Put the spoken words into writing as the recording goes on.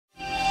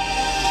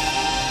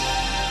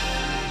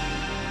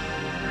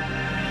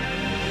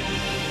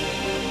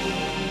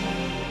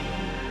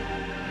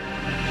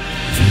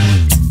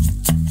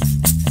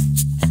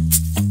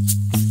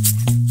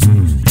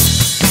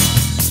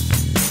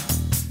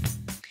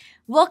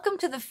Welcome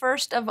to the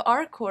first of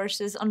our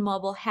courses on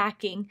mobile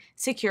hacking,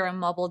 securing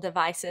mobile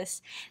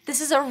devices. This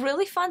is a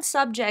really fun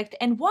subject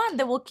and one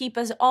that will keep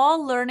us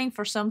all learning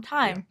for some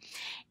time.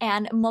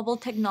 And mobile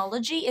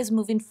technology is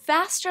moving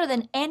faster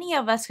than any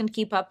of us can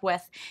keep up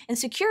with. And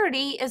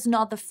security is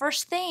not the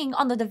first thing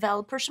on the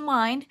developer's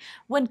mind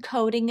when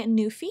coding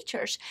new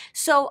features.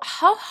 So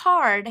how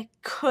hard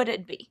could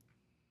it be?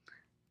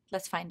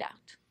 Let's find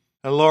out.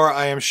 And Laura,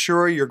 I am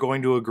sure you're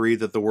going to agree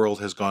that the world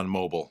has gone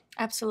mobile.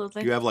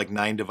 Absolutely. You have like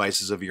 9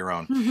 devices of your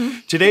own.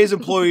 Today's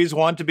employees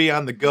want to be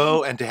on the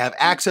go and to have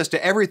access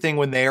to everything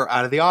when they are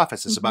out of the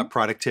office. It's about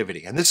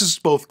productivity. And this is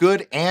both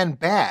good and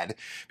bad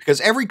because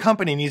every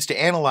company needs to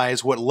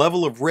analyze what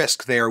level of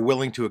risk they are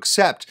willing to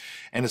accept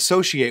and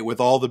associate with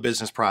all the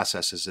business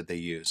processes that they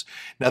use.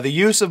 Now, the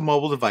use of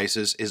mobile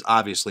devices is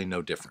obviously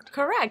no different.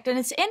 Correct. And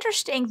it's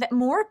interesting that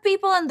more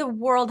people in the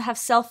world have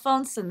cell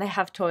phones than they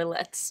have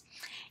toilets.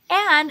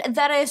 And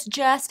that is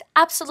just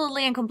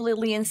absolutely and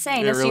completely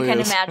insane, as you can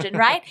imagine,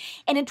 right?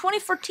 And in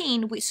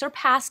 2014, we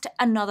surpassed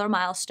another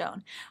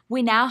milestone.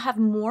 We now have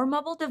more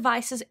mobile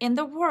devices in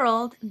the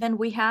world than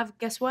we have,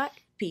 guess what?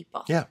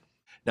 People. Yeah.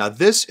 Now,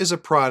 this is a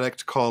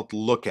product called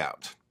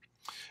Lookout.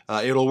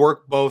 It'll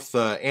work both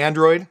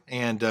Android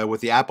and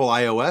with the Apple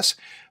iOS,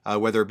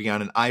 whether it be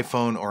on an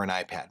iPhone or an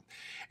iPad.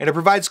 And it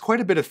provides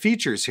quite a bit of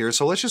features here,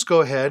 so let's just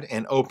go ahead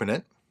and open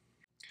it.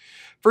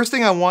 First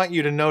thing I want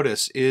you to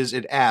notice is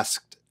it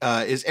asks,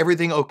 is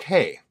everything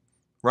okay?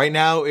 Right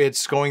now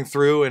it's going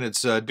through and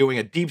it's doing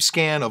a deep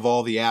scan of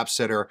all the apps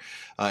that are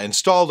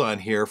installed on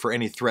here for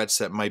any threats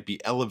that might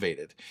be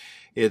elevated.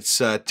 It's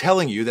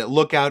telling you that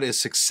Lookout is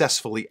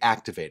successfully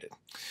activated.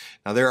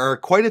 Now there are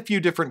quite a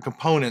few different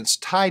components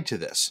tied to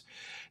this.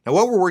 Now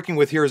what we're working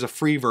with here is a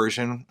free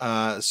version,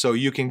 so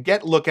you can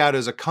get Lookout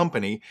as a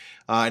company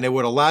and it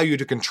would allow you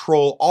to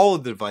control all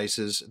of the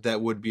devices that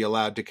would be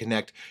allowed to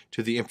connect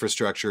to the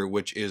infrastructure,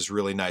 which is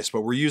really nice.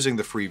 But we're using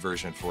the free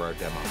version for our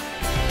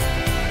demo.